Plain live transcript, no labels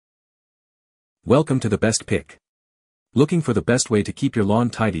Welcome to the best pick. Looking for the best way to keep your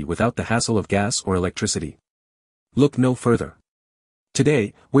lawn tidy without the hassle of gas or electricity? Look no further.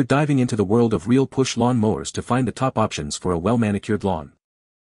 Today, we're diving into the world of real push lawn mowers to find the top options for a well-manicured lawn.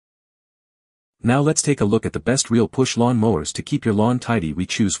 Now let's take a look at the best real push lawn mowers to keep your lawn tidy we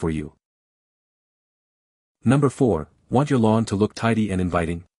choose for you. Number 4, want your lawn to look tidy and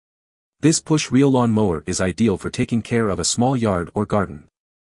inviting? This push reel lawn mower is ideal for taking care of a small yard or garden.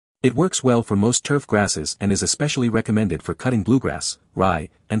 It works well for most turf grasses and is especially recommended for cutting bluegrass, rye,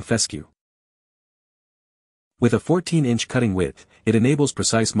 and fescue. With a 14-inch cutting width, it enables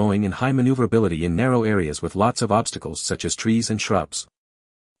precise mowing and high maneuverability in narrow areas with lots of obstacles such as trees and shrubs.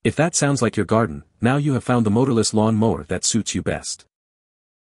 If that sounds like your garden, now you have found the motorless lawn mower that suits you best.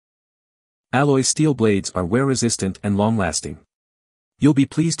 Alloy steel blades are wear-resistant and long-lasting. You'll be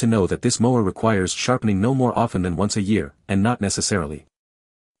pleased to know that this mower requires sharpening no more often than once a year, and not necessarily.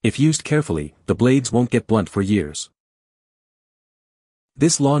 If used carefully, the blades won't get blunt for years.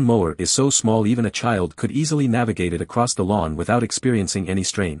 This lawn mower is so small even a child could easily navigate it across the lawn without experiencing any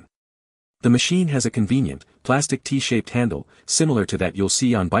strain. The machine has a convenient, plastic T-shaped handle, similar to that you'll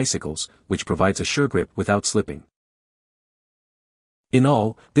see on bicycles, which provides a sure grip without slipping. In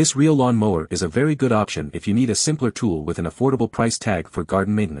all, this real lawn mower is a very good option if you need a simpler tool with an affordable price tag for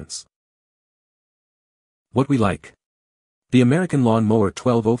garden maintenance. What we like. The American Lawn Mower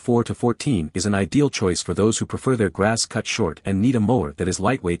 1204-14 is an ideal choice for those who prefer their grass cut short and need a mower that is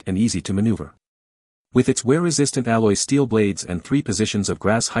lightweight and easy to maneuver. With its wear-resistant alloy steel blades and 3 positions of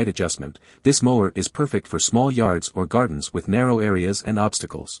grass height adjustment, this mower is perfect for small yards or gardens with narrow areas and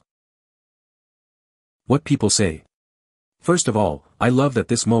obstacles. What people say. First of all, I love that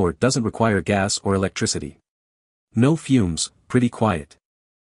this mower doesn't require gas or electricity. No fumes, pretty quiet.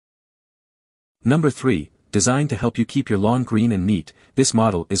 Number 3. Designed to help you keep your lawn green and neat, this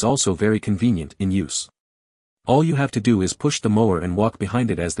model is also very convenient in use. All you have to do is push the mower and walk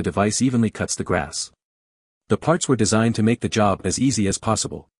behind it as the device evenly cuts the grass. The parts were designed to make the job as easy as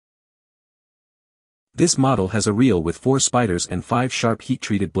possible. This model has a reel with 4 spiders and 5 sharp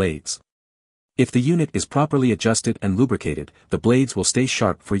heat-treated blades. If the unit is properly adjusted and lubricated, the blades will stay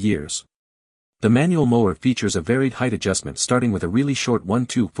sharp for years. The manual mower features a varied height adjustment starting with a really short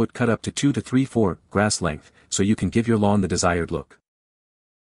 1-2 foot cut up to 2 to 3-4 grass length, so you can give your lawn the desired look.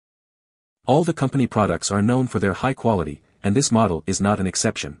 All the company products are known for their high quality, and this model is not an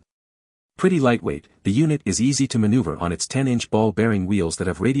exception. Pretty lightweight, the unit is easy to maneuver on its 10-inch ball-bearing wheels that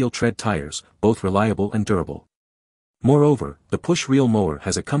have radial tread tires, both reliable and durable. Moreover, the push reel mower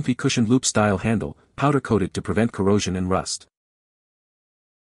has a comfy cushioned loop-style handle, powder-coated to prevent corrosion and rust.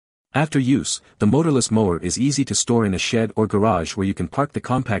 After use, the motorless mower is easy to store in a shed or garage where you can park the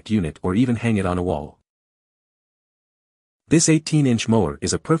compact unit or even hang it on a wall. This 18-inch mower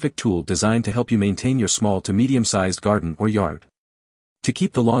is a perfect tool designed to help you maintain your small to medium-sized garden or yard. To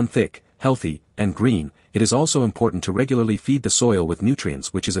keep the lawn thick, healthy, and green, it is also important to regularly feed the soil with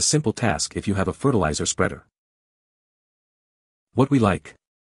nutrients, which is a simple task if you have a fertilizer spreader. What we like.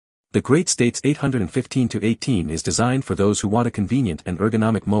 The Great States 815-18 is designed for those who want a convenient and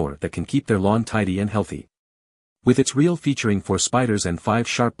ergonomic mower that can keep their lawn tidy and healthy. With its reel featuring 4 spiders and 5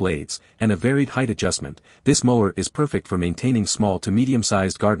 sharp blades, and a varied height adjustment, this mower is perfect for maintaining small to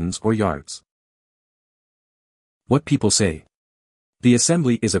medium-sized gardens or yards. What people say. The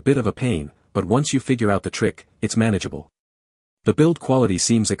assembly is a bit of a pain, but once you figure out the trick, it's manageable. The build quality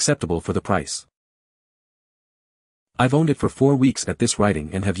seems acceptable for the price. I've owned it for 4 weeks at this writing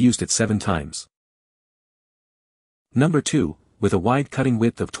and have used it 7 times. Number 2, with a wide cutting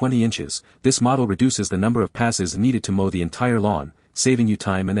width of 20 inches, this model reduces the number of passes needed to mow the entire lawn, saving you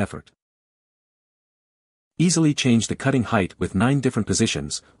time and effort. Easily change the cutting height with 9 different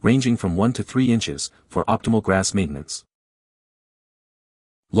positions, ranging from 1 to 3 inches, for optimal grass maintenance.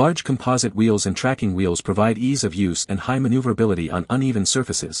 Large composite wheels and tracking wheels provide ease of use and high maneuverability on uneven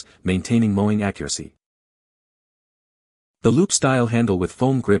surfaces, maintaining mowing accuracy. The loop-style handle with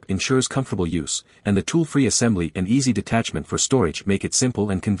foam grip ensures comfortable use, and the tool-free assembly and easy detachment for storage make it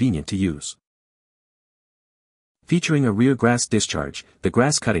simple and convenient to use. Featuring a rear grass discharge, the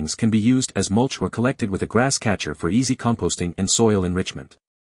grass cuttings can be used as mulch or collected with a grass catcher for easy composting and soil enrichment.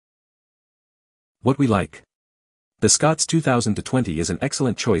 What we like. The Scott's 2000-20 is an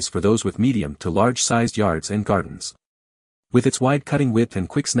excellent choice for those with medium to large-sized yards and gardens. With its wide cutting width and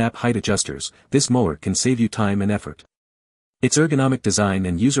quick snap height adjusters, this mower can save you time and effort. Its ergonomic design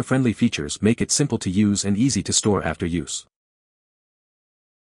and user-friendly features make it simple to use and easy to store after use.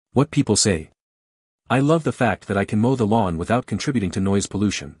 What people say. I love the fact that I can mow the lawn without contributing to noise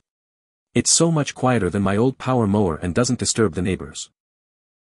pollution. It's so much quieter than my old power mower and doesn't disturb the neighbors.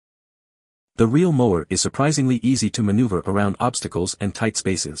 The real mower is surprisingly easy to maneuver around obstacles and tight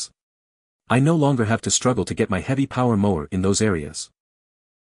spaces. I no longer have to struggle to get my heavy power mower in those areas.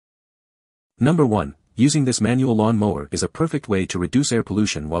 Number 1. Using this manual lawn mower is a perfect way to reduce air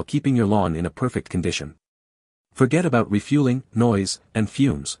pollution while keeping your lawn in a perfect condition. Forget about refueling, noise, and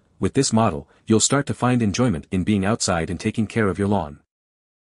fumes. With this model, you'll start to find enjoyment in being outside and taking care of your lawn.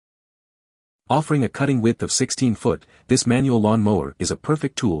 Offering a cutting width of 16 foot, this manual lawn mower is a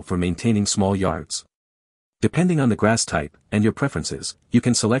perfect tool for maintaining small yards. Depending on the grass type and your preferences, you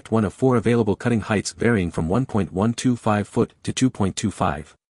can select one of 4 available cutting heights varying from 1.125 foot to 2.25.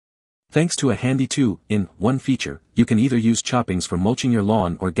 Thanks to a handy 2-in-1 feature, you can either use choppings for mulching your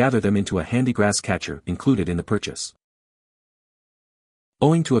lawn or gather them into a handy grass catcher included in the purchase.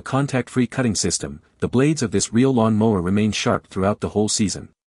 Owing to a contact-free cutting system, the blades of this real lawn mower remain sharp throughout the whole season.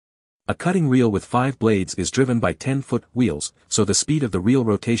 A cutting reel with 5 blades is driven by 10-foot wheels, so the speed of the reel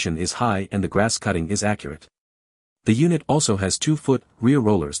rotation is high and the grass cutting is accurate. The unit also has 2-foot rear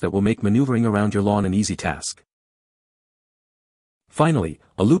rollers that will make maneuvering around your lawn an easy task. Finally,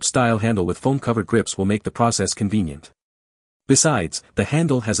 a loop-style handle with foam-covered grips will make the process convenient. Besides, the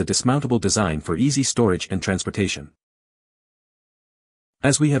handle has a dismountable design for easy storage and transportation.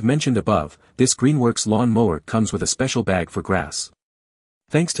 As we have mentioned above, this GreenWorks lawn mower comes with a special bag for grass.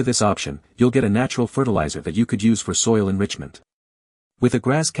 Thanks to this option, you'll get a natural fertilizer that you could use for soil enrichment. With a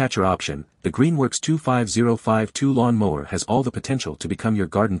grass catcher option, the GreenWorks 25052 lawn mower has all the potential to become your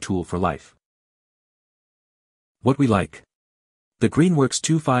garden tool for life. What we like. The GreenWorks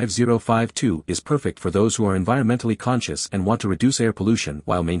 25052 is perfect for those who are environmentally conscious and want to reduce air pollution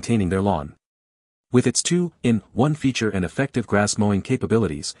while maintaining their lawn. With its 2-in-1 feature and effective grass mowing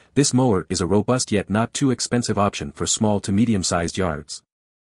capabilities, this mower is a robust yet not too expensive option for small to medium-sized yards.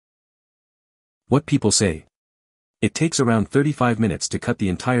 What people say. It takes around 35 minutes to cut the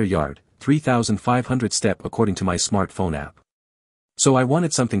entire yard, 3,500 steps according to my smartphone app. So I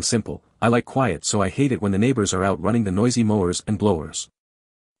wanted something simple. I like quiet, so I hate it when the neighbors are out running the noisy mowers and blowers.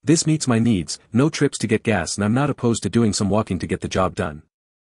 This meets my needs, no trips to get gas, and I'm not opposed to doing some walking to get the job done.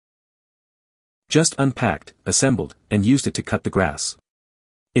 Just unpacked, assembled, and used it to cut the grass.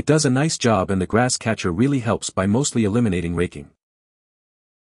 It does a nice job and the grass catcher really helps by mostly eliminating raking.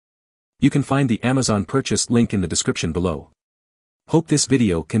 You can find the Amazon purchase link in the description below. Hope this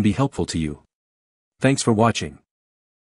video can be helpful to you. Thanks for watching.